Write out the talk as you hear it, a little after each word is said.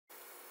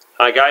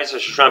Hi guys,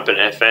 this is Rampant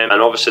FM,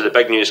 and obviously the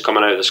big news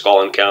coming out of the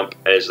Scotland camp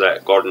is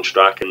that Gordon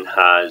Strachan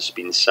has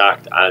been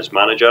sacked as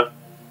manager.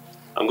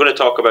 I'm going to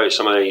talk about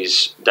some of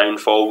these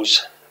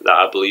downfalls that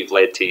I believe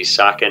led to his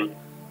sacking.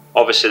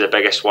 Obviously the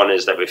biggest one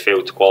is that we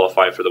failed to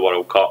qualify for the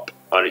World Cup,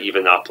 or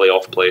even a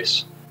playoff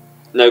place.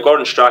 Now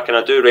Gordon Strachan,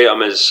 I do rate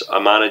him as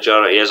a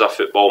manager. He is a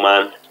football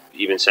man.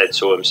 He even said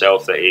so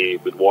himself that he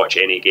would watch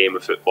any game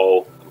of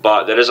football.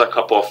 But there is a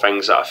couple of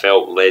things that I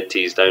felt led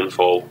to his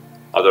downfall,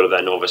 other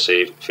than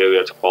obviously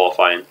failure to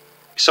qualifying.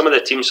 Some of the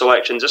team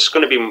selections, this is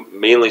going to be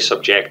mainly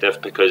subjective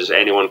because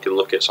anyone can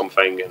look at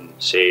something and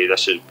say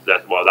that's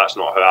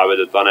not how I would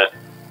have done it.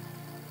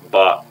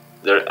 But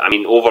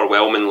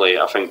overwhelmingly,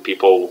 I think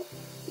people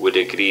would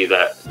agree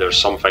that there's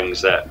some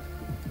things that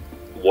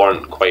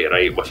weren't quite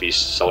right with his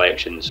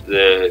selections.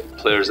 The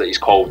players that he's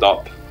called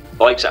up,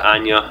 the likes of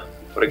Anya,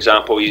 for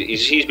example,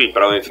 he's been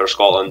brilliant for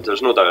Scotland.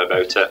 There's no doubt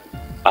about it.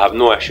 I have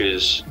no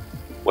issues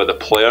with the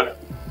player.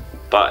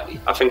 But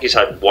I think he's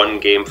had one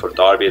game for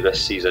Derby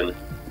this season,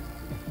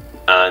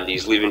 and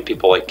he's leaving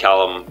people like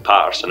Callum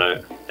Patterson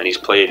out, and he's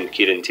playing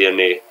Kieran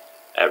Tierney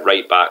at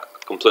right back,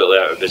 completely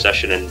out of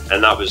position, and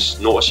that was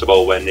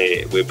noticeable when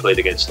we played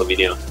against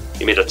Slovenia.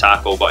 He made a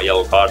tackle, got a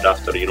yellow card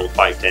after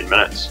 5-10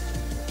 minutes.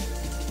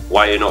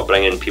 Why are you not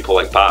bringing people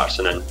like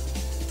Patterson in,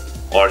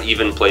 or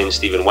even playing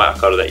Stephen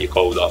Whittaker that you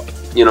called up?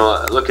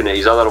 Looking at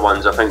his other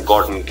ones, I think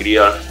Gordon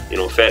Greer,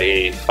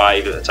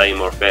 35 at the time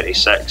or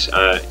 36,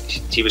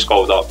 he was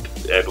called up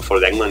before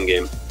the England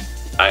game.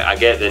 I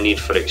get the need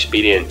for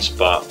experience,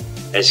 but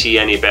is he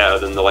any better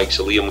than the likes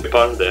of Liam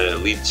Cooper, the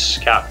Leeds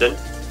captain?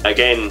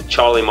 Again,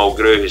 Charlie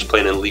Mulgrew, who's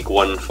playing in League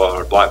One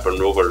for Blackburn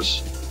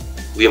Rovers.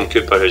 Liam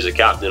Cooper, who's the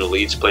captain of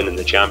Leeds, playing in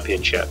the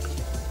Championship.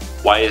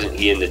 Why isn't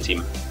he in the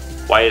team?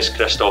 Why is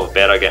Christophe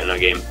Berra getting a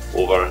game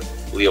over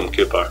Liam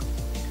Cooper?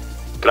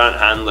 Grant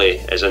Hanley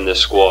is in the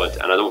squad,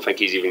 and I don't think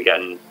he's even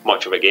getting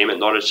much of a game at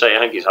Norwich City. I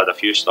think he's had a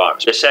few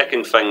starts. The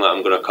second thing that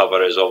I'm going to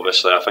cover is,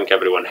 obviously, I think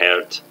everyone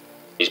heard,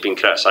 he's been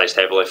criticised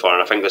heavily for,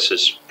 and I think this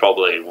is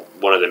probably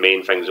one of the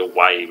main things of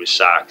why he was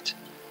sacked.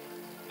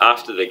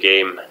 After the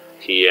game,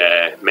 he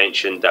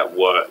mentioned that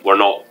we're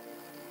not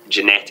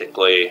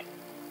genetically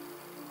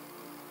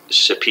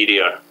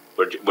superior,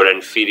 we're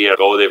inferior.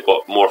 Oh, they've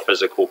got more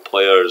physical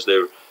players,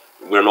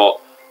 we're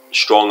not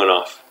strong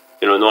enough.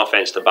 No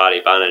offence to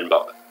Barry Bannon,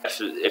 but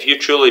if you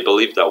truly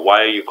believe that,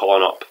 why are you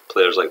calling up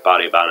players like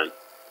Barry Bannon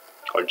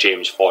or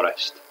James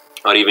Forrest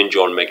or even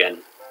John McGinn?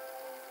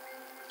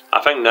 I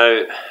think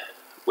now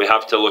we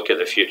have to look at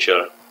the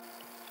future.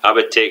 I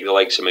would take the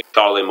likes of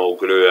Charlie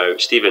Mulgrew out,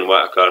 Stephen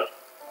Whittaker,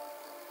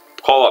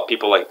 call up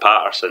people like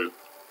Patterson,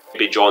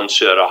 maybe John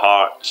Suter of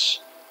Hearts,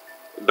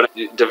 but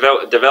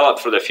develop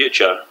for the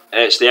future.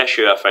 It's the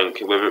issue, I think.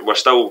 We're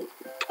still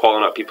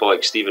calling up people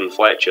like Stephen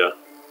Fletcher.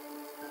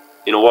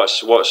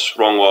 What's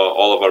wrong with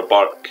Oliver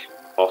Burke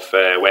of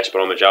West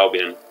Bromwich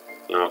Albion?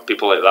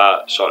 People like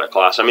that sort of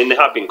class. I mean, they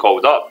have been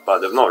called up, but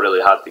they've not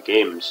really had the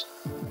games.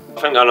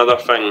 I think another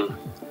thing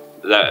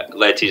that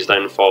led to his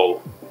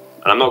downfall,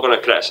 and I'm not going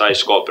to criticise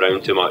Scott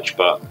Brown too much,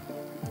 but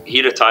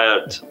he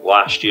retired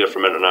last year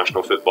from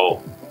international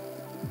football,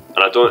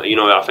 and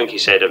I think he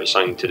said it was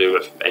something to do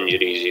with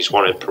injuries. He's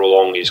wanted to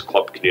prolong his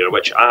club career,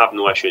 which I have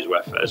no issues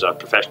with as a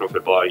professional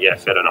footballer. Yeah,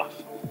 fair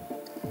enough.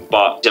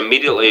 But he's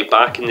immediately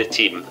back in the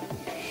team.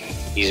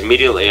 He's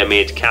immediately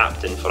made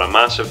captain for a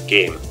massive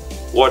game.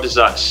 What does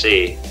that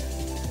say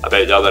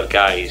about the other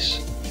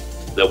guys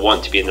that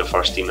want to be in the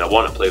first team, that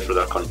want to play for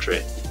their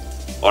country,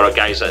 or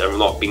guys that have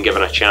not been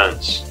given a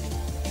chance?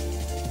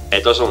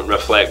 It doesn't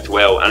reflect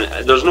well,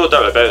 and there's no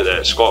doubt about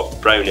it. Scott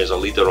Brown is a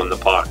leader on the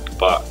park,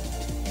 but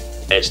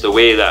it's the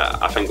way that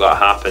I think that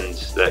happened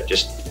that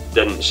just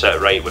didn't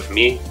sit right with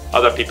me.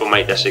 Other people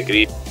might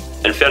disagree.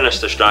 In fairness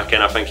to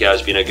Strachan, I think he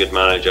has been a good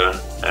manager.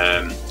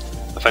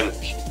 I think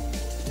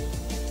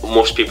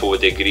most people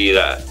would agree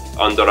that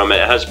under him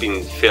it has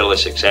been fairly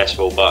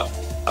successful, but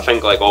I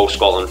think, like all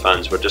Scotland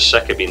fans, we're just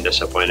sick of being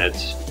disappointed.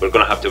 We're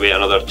going to have to wait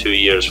another 2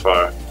 years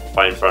for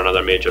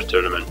another major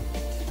tournament,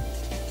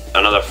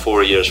 another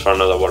 4 years for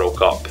another World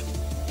Cup.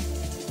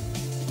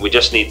 We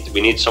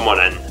need someone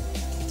in.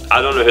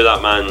 I don't know who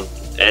that man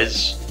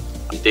is.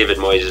 David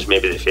Moyes is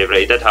maybe the favourite.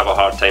 He did have a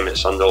hard time at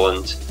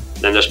Sunderland.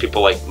 Then there's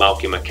people like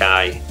Malky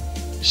Mackay.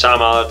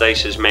 Sam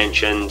Allardyce is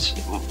mentioned.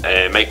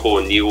 Michael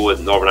O'Neill at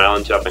Northern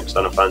Ireland, who I think has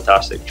done a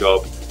fantastic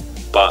job.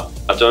 But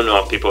I don't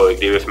know if people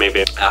agree with me.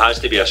 It has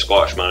to be a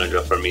Scottish manager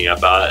for me. I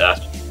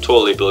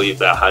totally believe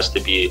that it has to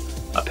be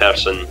a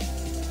person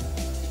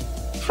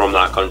from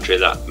that country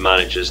that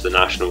manages the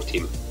national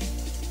team.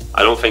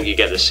 I don't think you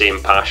get the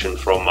same passion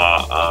from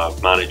a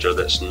manager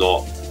that's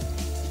not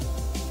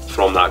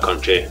from that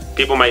country.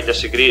 People might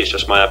disagree, it's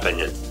just my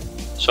opinion.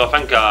 So I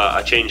think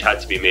a change had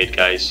to be made,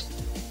 guys.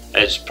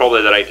 It's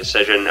probably the right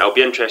decision. It'll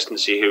be interesting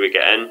to see who we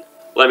get in.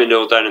 Let me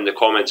know down in the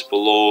comments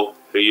below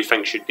who you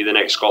think should be the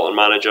next Scotland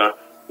manager.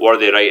 Were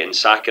they right in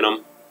sacking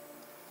him?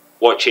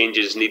 What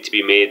changes need to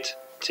be made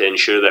to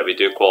ensure that we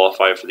do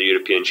qualify for the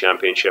European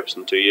Championships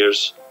in 2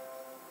 years?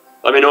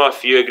 Let me know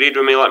if you agreed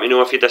with me, let me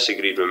know if you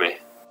disagreed with me.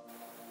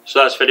 So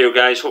that's the video,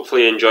 guys.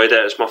 Hopefully you enjoyed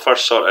it. It's my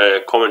first sort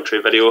of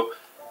commentary video.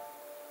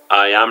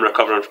 I am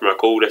recovering from a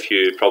cold, if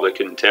you probably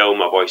couldn't tell.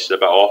 My voice is a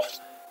bit off.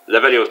 The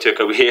video took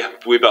a wee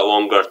bit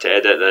longer to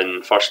edit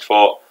than first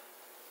thought.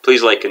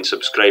 Please like and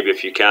subscribe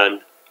if you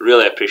can.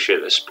 Really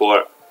appreciate the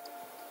support.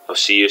 I'll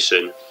see you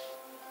soon.